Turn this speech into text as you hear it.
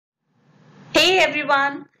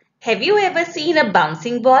everyone. Have you ever seen a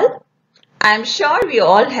bouncing ball? I am sure we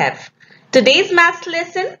all have. Today's maths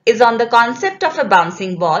lesson is on the concept of a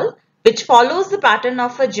bouncing ball, which follows the pattern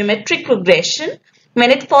of a geometric progression when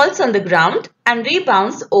it falls on the ground and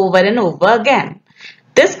rebounds over and over again.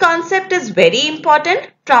 This concept is very important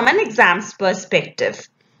from an exam's perspective.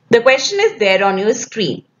 The question is there on your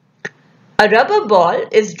screen. A rubber ball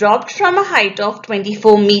is dropped from a height of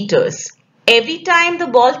 24 meters. Every time the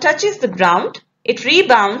ball touches the ground, it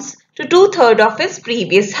rebounds to 2/3 of its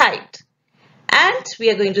previous height. And we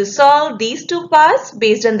are going to solve these two parts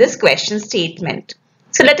based on this question statement.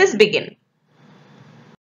 So let us begin.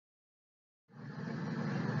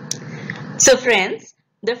 So friends,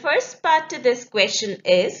 the first part to this question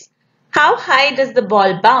is, how high does the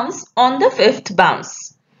ball bounce on the fifth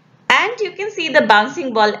bounce? And you can see the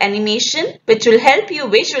bouncing ball animation, which will help you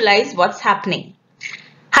visualize what's happening.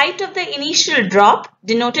 Height of the initial drop,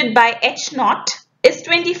 denoted by h0, is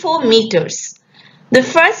 24 meters. The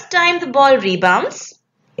first time the ball rebounds,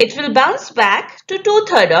 it will bounce back to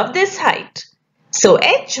 2/3 of this height. So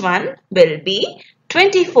h1 will be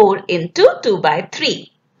 24 into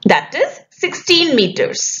 2/3. That is 16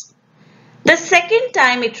 meters. The second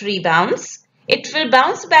time it rebounds, it will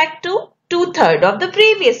bounce back to 2/3 of the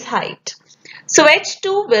previous height. So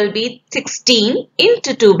h2 will be 16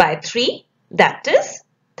 into 2/3. That is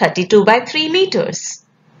 32/3 meters.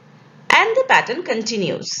 And the pattern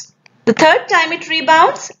continues. The third time it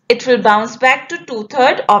rebounds, it will bounce back to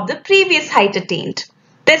 2/3 of the previous height attained.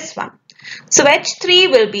 This one. So h3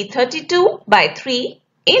 will be 32/3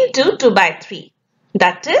 into 2/3.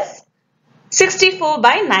 That is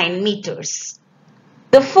 64/9 meters.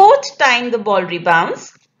 The fourth time the ball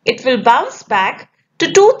rebounds, it will bounce back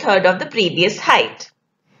to 2/3 of the previous height.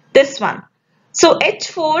 This one. So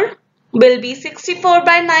h4 will be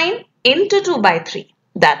 64/9 into 2/3.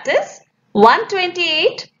 That is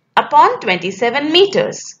 128/27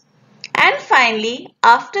 meters. And finally,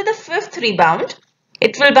 after the fifth rebound,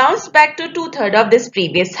 it will bounce back to 2/3 of this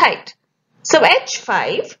previous height. So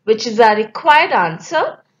h5, which is our required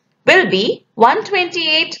answer, will be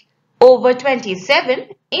 128/27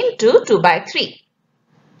 into 2/3.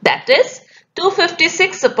 That is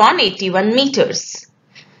 256/81 meters.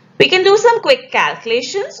 We can do some quick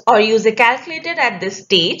calculations or use a calculator at this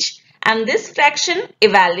stage, and this fraction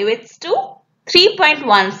evaluates to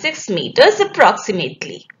 3.16 meters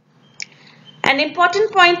approximately. An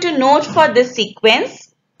important point to note for this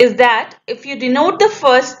sequence is that if you denote the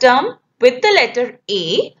first term with the letter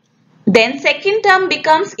A, then second term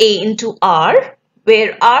becomes A into R,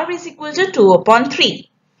 where R is equal to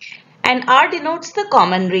 2/3, and R denotes the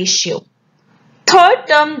common ratio. Third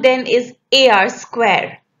term then is AR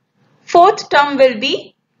square. Fourth term will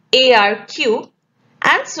be AR cube,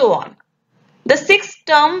 and so on. The sixth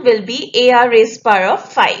term will be AR raised power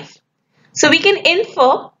of 5. So we can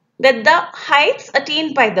infer that the heights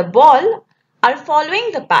attained by the ball are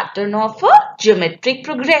following the pattern of a geometric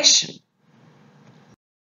progression.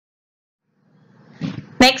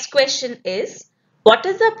 Next question is, what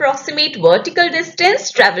is the approximate vertical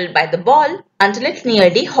distance traveled by the ball until it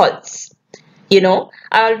nearly halts? You know,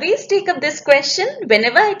 I always take up this question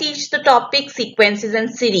whenever I teach the topic sequences and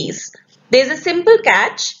series. There is a simple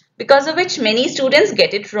catch because of which many students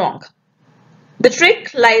get it wrong. The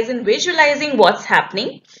trick lies in visualizing what's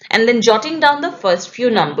happening and then jotting down the first few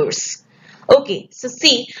numbers. Okay, so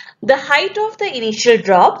see, the height of the initial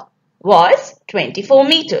drop was 24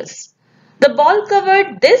 meters. The ball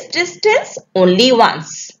covered this distance only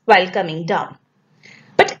once while coming down.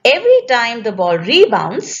 But every time the ball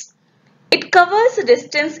rebounds, it covers a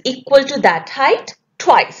distance equal to that height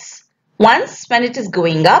twice. Once when it is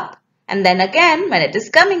going up, and then again when it is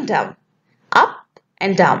coming down. Up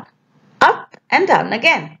and down. Up and down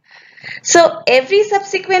again. So every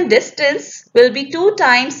subsequent distance will be 2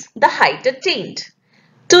 times the height attained.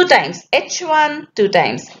 2 times h1, 2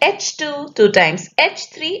 times h2, 2 times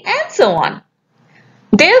h3, and so on.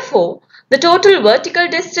 Therefore, the total vertical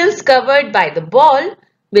distance covered by the ball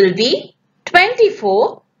will be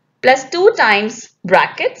 24 plus 2 times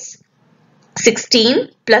brackets 16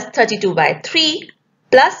 plus 32/3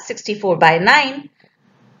 plus 64/9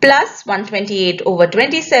 plus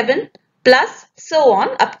 128/27 plus so on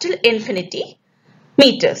up till infinity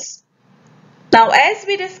meters. Now, as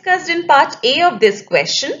we discussed in part A of this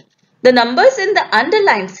question, the numbers in the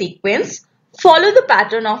underlined sequence follow the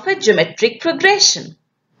pattern of a geometric progression.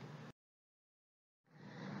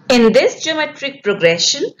 In this geometric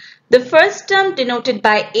progression, the first term denoted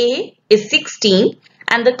by A is 16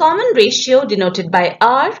 and the common ratio denoted by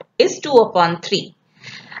R is 2/3,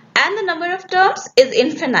 and the number of terms is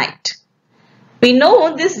infinite. We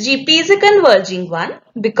know this GP is a converging one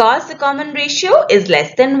because the common ratio is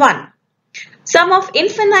less than 1. Sum of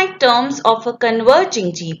infinite terms of a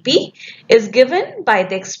converging GP is given by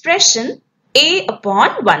the expression A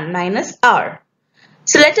upon 1 minus R.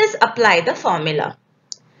 So let us apply the formula.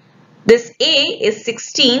 This A is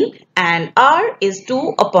 16 and R is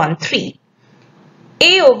 2 upon 3.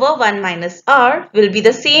 A over 1 minus R will be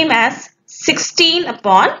the same as 16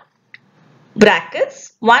 upon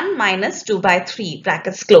brackets 1 minus 2 by 3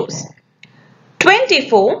 brackets close.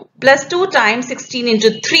 24 plus 2 times 16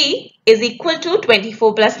 into 3 is equal to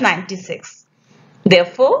 24 plus 96.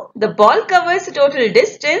 Therefore, the ball covers the total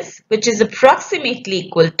distance which is approximately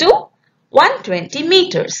equal to 120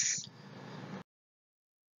 meters.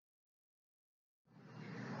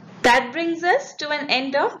 That brings us to an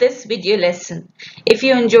end of this video lesson. If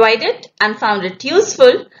you enjoyed it and found it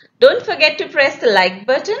useful, don't forget to press the like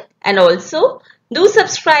button and also do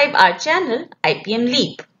subscribe our channel IPM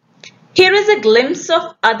Leap. Here is a glimpse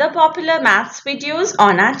of other popular maths videos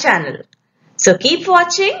on our channel. So keep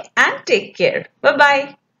watching and take care.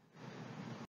 Bye-bye.